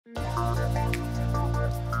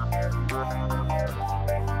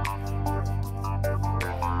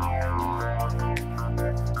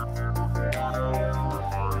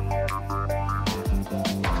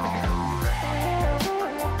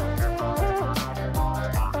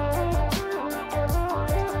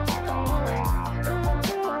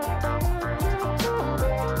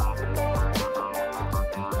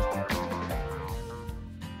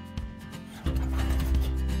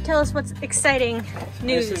Tell us what's exciting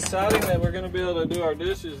news. It's exciting that we're going to be able to do our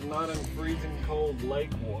dishes not in freezing cold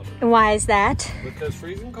lake water. Why is that? Because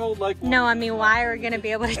freezing cold lake water... No, I mean, why are we going to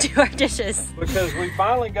be able to do our dishes? Because we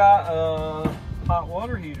finally got a hot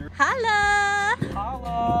water heater. Holla!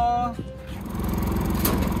 Holla!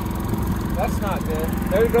 That's not good.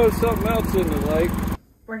 There goes something else in the lake.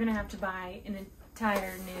 We're going to have to buy an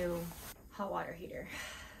entire new hot water heater.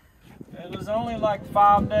 It was only like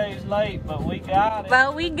 5 days late, but we got it.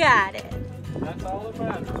 But we got it. That's all that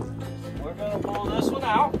matters. We're going to pull this one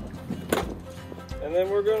out, and then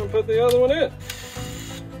we're going to put the other one in.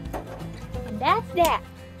 And that's that.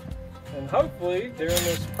 And hopefully, during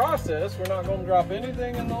this process, we're not going to drop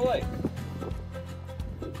anything in the lake.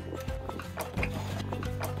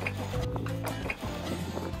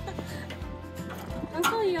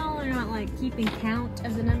 Hopefully y'all are not like keeping count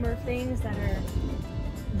of the number of things that are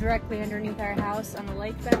directly underneath our house on the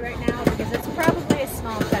lake bed right now, because it's probably a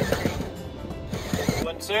small country.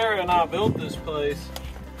 When Sarah and I built this place,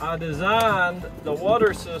 I designed the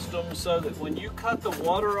water system so that when you cut the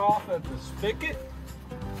water off at the spigot,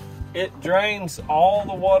 it drains all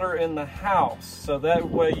the water in the house. So that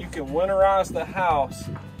way you can winterize the house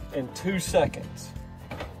in 2 seconds.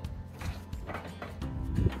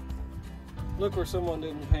 Look where someone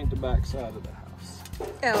didn't paint the back side of the house.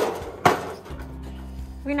 Oh.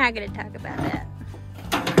 We're not going to talk about that.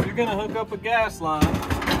 If you're going to hook up a gas line,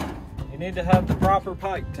 you need to have the proper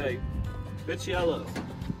pipe tape. It's yellow,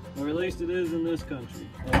 or at least it is in this country.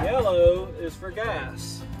 And yellow is for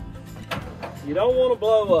gas. You don't want to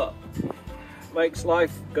blow up. Makes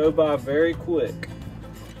life go by very quick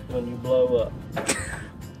when you blow up.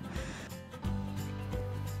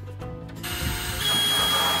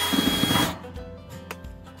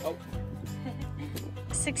 Oh.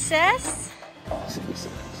 Success?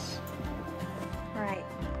 Success. All right,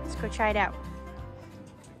 let's go try it out.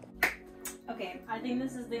 Okay, I think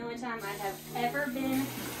this is the only time I have ever been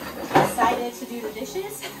excited to do the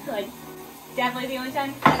dishes. Like, definitely the only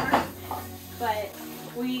time ever. But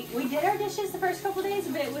we did our dishes the first couple days,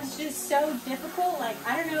 but it was just so difficult. Like,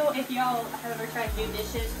 I don't know if y'all have ever tried to do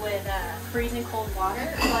dishes with freezing cold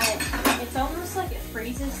water, but it's almost like it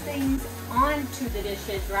freezes things onto the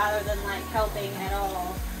dishes rather than like helping at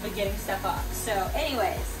all with getting stuff off. So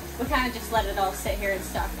anyways, we kind of just let it all sit here and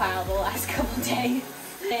stockpile the last couple days.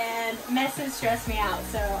 And messes stress me out,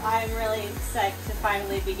 so I'm really psyched to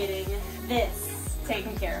finally be getting this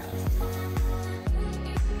taken care of.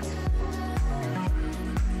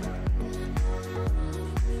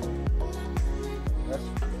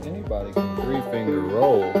 Anybody can three-finger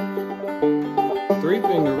roll.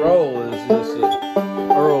 Three-finger roll is just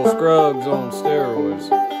Earl Scruggs on steroids.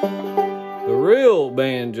 The real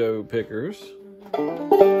banjo pickers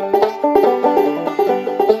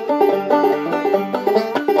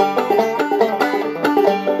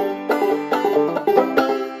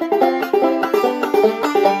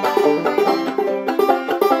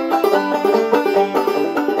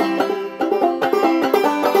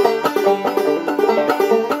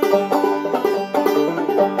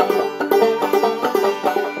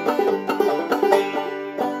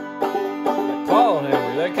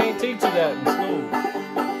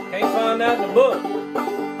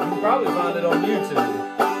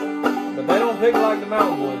like the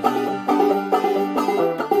mountain boys do.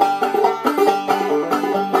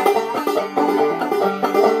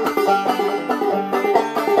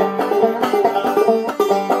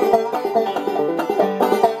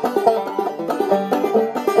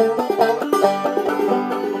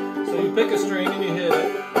 So you pick a string and you hit it,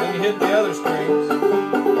 and then you hit the other strings,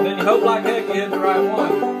 and then you hope like heck you hit the right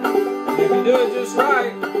one. And if you do it just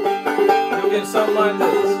right, you'll get something like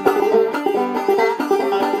this.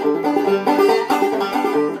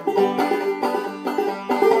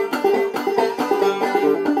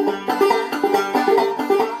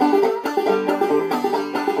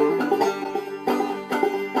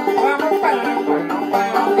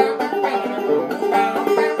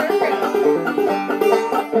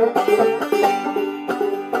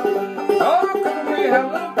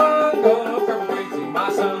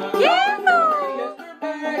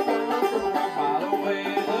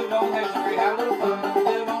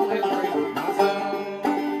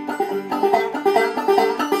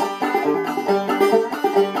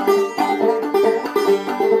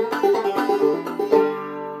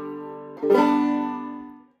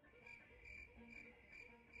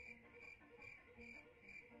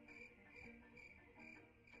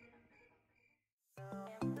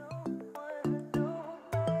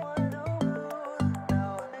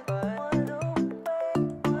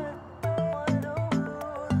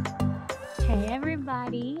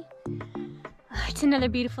 everybody. It's another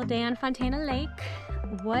beautiful day on Fontana Lake.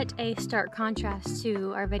 What a stark contrast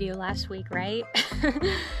to our video last week, right?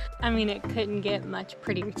 I mean, it couldn't get much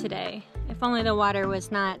prettier today. If only the water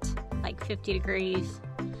was not like 50 degrees.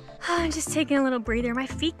 I'm just taking a little breather. My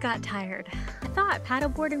feet got tired. I thought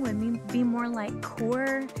paddleboarding would be more like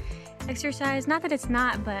core exercise. Not that it's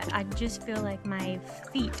not, but I just feel like my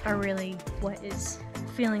feet are really what is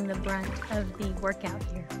feeling the brunt of the workout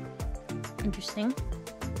here. Interesting.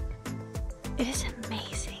 It is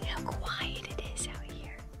amazing how quiet it is out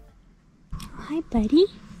here. Hi, buddy.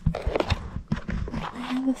 I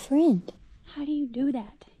have a friend. How do you do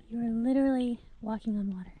that? You are literally walking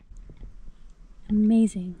on water.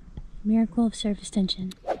 Amazing. Miracle of surface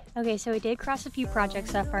tension. Okay, so we did cross a few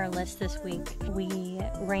projects off our list this week. We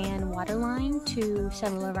ran waterline to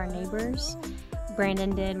several of our neighbors.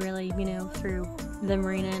 Brandon did really, you know, through the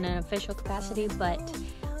marina in an official capacity, but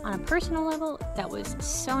on a personal level, that was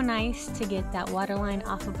so nice to get that waterline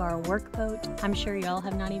off of our work boat. I'm sure y'all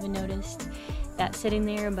have not even noticed that sitting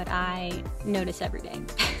there, but I notice every day.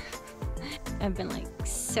 I've been like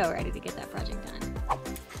so ready to get that project done.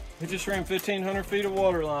 We just ran 1,500 feet of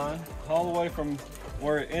water line all the way from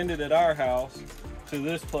where it ended at our house to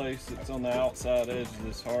this place that's on the outside edge of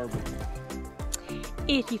this harbor.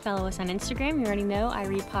 If you follow us on Instagram, you already know I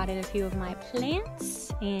repotted a few of my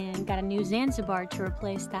plants and got a new Zanzibar to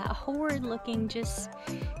replace that horrid looking, just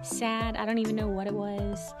sad, I don't even know what it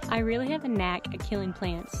was. I really have a knack at killing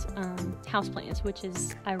plants, house plants, which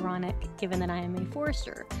is ironic given that I am a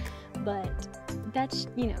forester, but that's,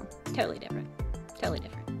 you know, totally different, totally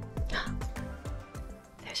different.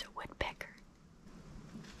 There's a woodpecker.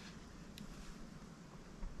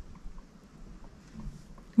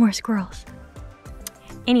 More squirrels.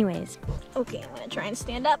 Anyways, okay, I'm gonna try and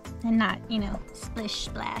stand up and not, you know, splish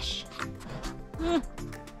splash. Okay,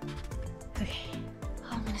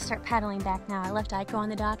 I'm gonna start paddling back now. I left Aiko on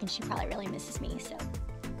the dock and she probably really misses me, so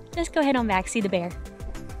let's go head on back, see the bear.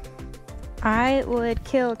 I would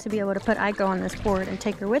kill to be able to put Aiko on this board and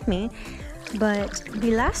take her with me, but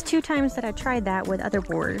the last 2 times that I tried that with other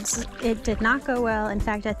boards, it did not go well. In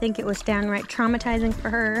fact, I think it was downright traumatizing for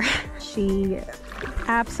her. She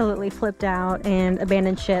absolutely flipped out and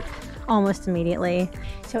abandoned ship almost immediately.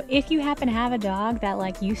 So if you happen to have a dog that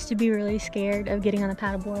like used to be really scared of getting on the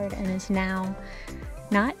paddleboard and is now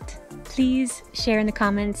not, please share in the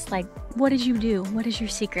comments, like, what did you do? What is your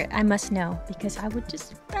secret? I must know, because I would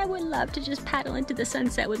love to just paddle into the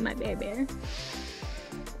sunset with my bear.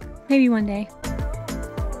 Maybe one day.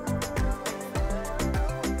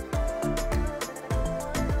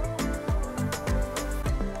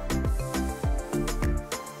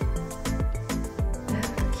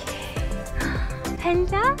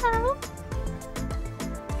 Hello!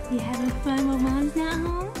 You having fun while Mom's not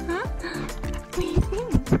home? Huh? What do you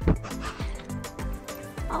think?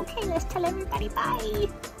 Okay, let's tell everybody bye.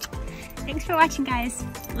 Thanks for watching, guys.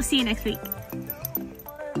 We'll see you next week.